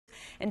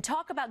and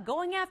talk about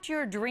going after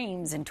your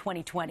dreams in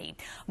 2020.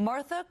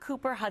 Martha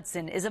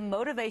Cooper-Hudson is a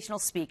motivational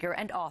speaker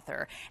and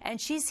author,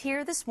 and she's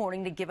here this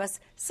morning to give us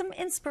some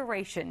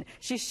inspiration.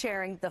 She's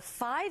sharing the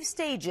 5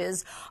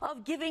 stages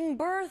of giving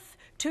birth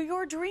to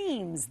your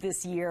dreams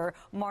this year.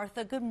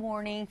 Martha, good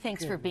morning.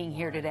 Thanks for being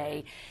here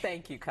today.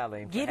 Thank you,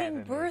 Colleen, for Giving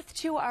having birth me.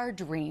 to our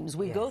dreams.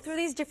 We go through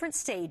these different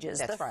stages.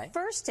 That's the right.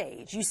 first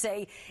stage, you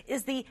say,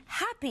 is the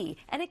happy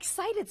and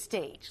excited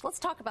stage. Let's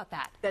talk about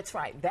that. That's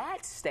right.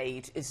 That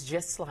stage is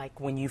just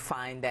like when you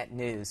find that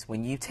news,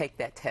 when you take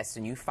that test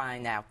and you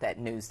find out that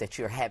news that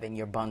you're having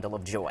your bundle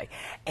of joy,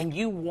 and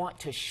you want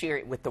to share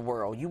it with the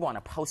world. You want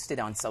to post it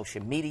on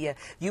social media.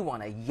 You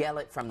want to yell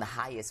it from the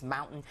highest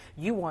mountain.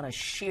 You want to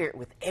share it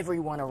with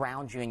everyone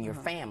around you and your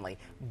family.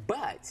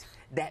 But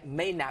that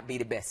may not be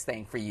the best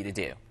thing for you to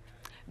do.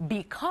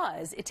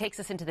 Because it takes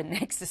us into the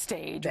next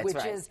stage, That's which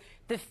right. is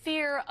the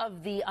fear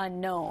of the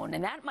unknown.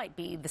 And that might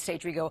be the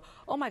stage where you go,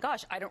 oh my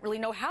gosh, I don't really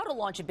know how to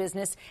launch a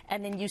business.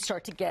 And then you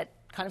start to get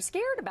kind of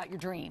scared about your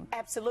dream.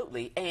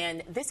 Absolutely.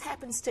 And this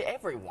happens to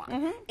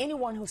everyone.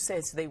 Anyone who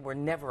says they were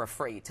never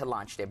afraid to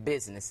launch their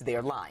business,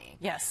 they're lying.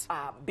 Yes.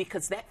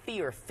 Because that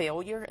fear of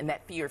failure and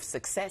that fear of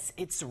success,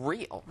 it's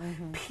real.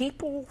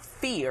 People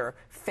fear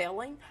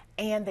failing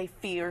and they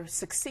fear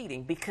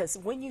succeeding, because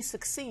when you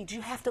succeed,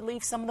 you have to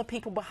leave some of the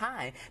people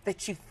behind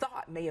that you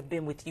thought may have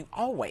been with you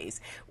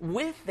always.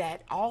 With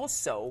that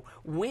also,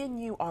 when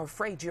you are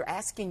afraid, you're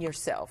asking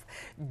yourself,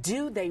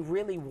 do they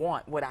really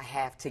want what I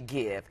have to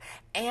give?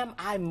 Am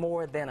I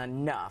more than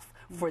enough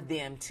for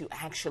them to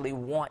actually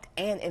want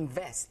and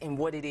invest in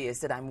what it is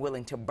that I'm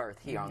willing to birth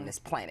here on this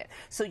planet?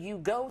 So you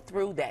go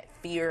through that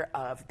fear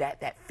of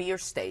that fear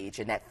stage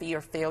and that fear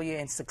of failure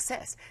and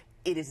success.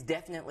 It is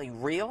definitely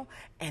real,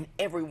 and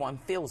everyone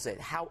feels it.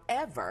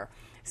 However,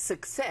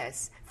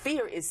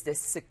 fear is the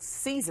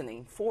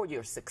seasoning for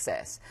your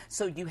success.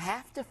 So you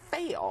have to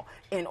fail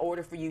in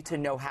order for you to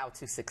know how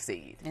to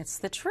succeed. It's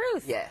the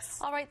truth. Yes.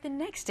 All right, the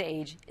next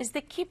stage is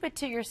the keep it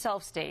to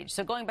yourself stage.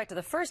 So going back to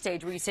the first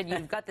stage where you said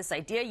you've got this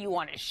idea, you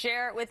want to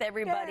share it with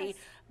everybody, Yes.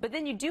 but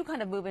then you do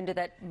kind of move into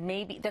that,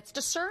 maybe that's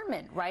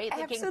discernment, right?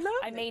 Absolutely. Thinking,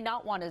 I may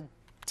not want to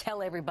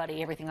tell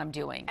everybody everything I'm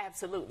doing.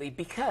 Absolutely,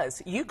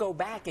 because you go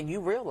back and you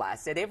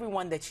realize that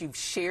everyone that you've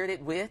shared it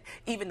with,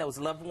 even those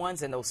loved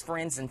ones and those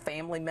friends and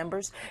family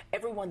members,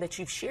 everyone that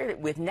you've shared it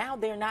with, now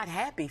they're not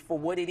happy for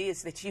what it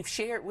is that you've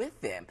shared with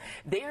them.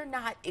 They're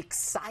not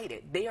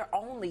excited. They're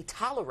only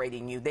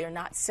tolerating you. They're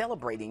not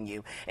celebrating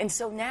you. And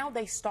so now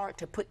they start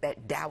to put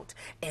that doubt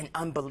and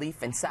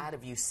unbelief inside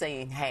of you,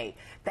 saying, hey,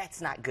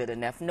 that's not good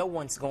enough. No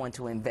one's going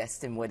to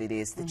invest in what it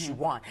is that you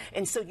want.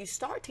 And so you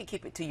start to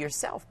keep it to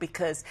yourself,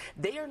 because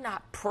they are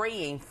not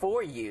praying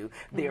for you,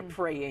 they're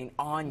praying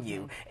on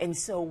you. And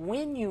so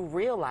when you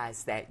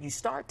realize that, you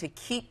start to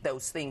keep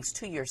those things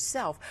to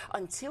yourself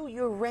until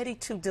you're ready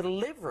to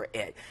deliver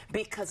it,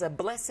 because a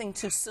blessing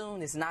too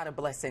soon is not a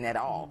blessing at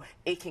all.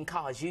 It can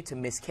cause you to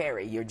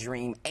miscarry your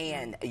dream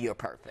and your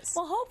purpose.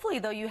 Well, hopefully,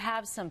 though, you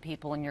have some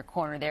people in your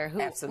corner there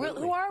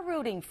who are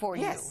rooting for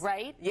you,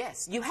 right?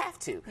 Yes, you have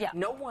to. Yeah.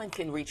 No one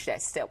can reach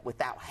that step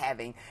without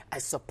having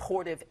a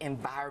supportive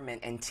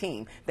environment and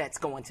team that's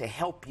going to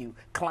help you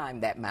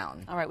climb that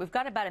mountain. All right, we've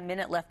got about a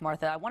minute left,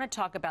 Martha. I want to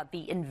talk about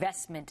the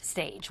investment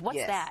stage.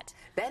 What's that?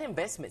 That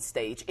investment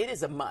stage, it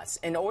is a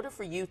must. In order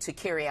for you to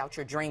carry out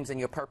your dreams and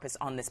your purpose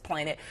on this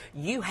planet,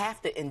 you have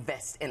to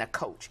invest in a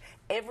coach.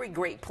 Every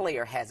great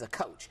player has a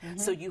coach.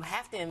 So you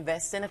have to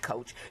invest in a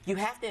coach. You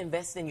have to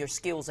invest in your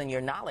skills and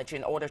your knowledge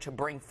in order to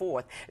bring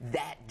forth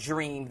that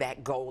dream,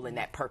 that goal, and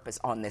that purpose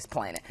on this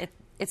planet.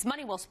 It's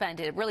money well spent.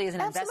 It really is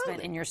an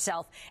investment in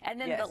yourself.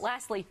 And then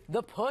lastly,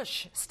 the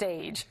push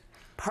stage.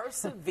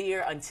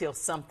 Persevere until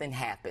something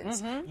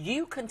happens.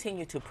 You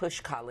continue to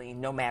push,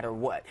 Colleen, no matter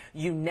what.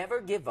 You never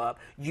give up.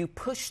 You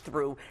push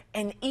through.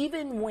 And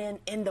even when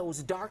in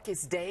those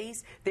darkest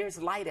days,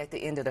 there's light at the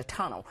end of the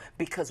tunnel,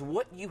 because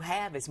what you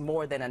have is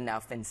more than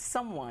enough, and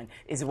someone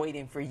is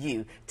waiting for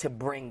you to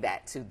bring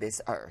that to this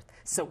earth.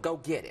 So go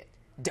get it.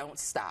 Don't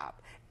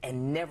stop.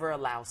 And never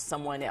allow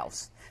someone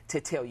else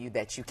to tell you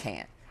that you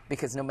can't.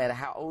 Because no matter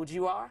how old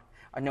you are,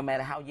 or no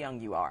matter how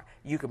young you are,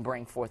 you can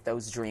bring forth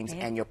those dreams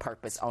and your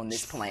purpose on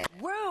this planet.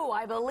 True,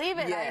 I believe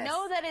it. Yes, I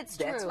know that it's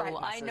true. that's right,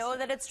 I know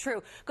that it's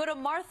true. Go to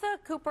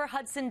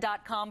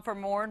MarthaCooperHudson.com for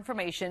more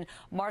information.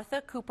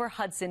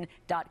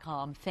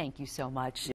 MarthaCooperHudson.com. Thank you so much.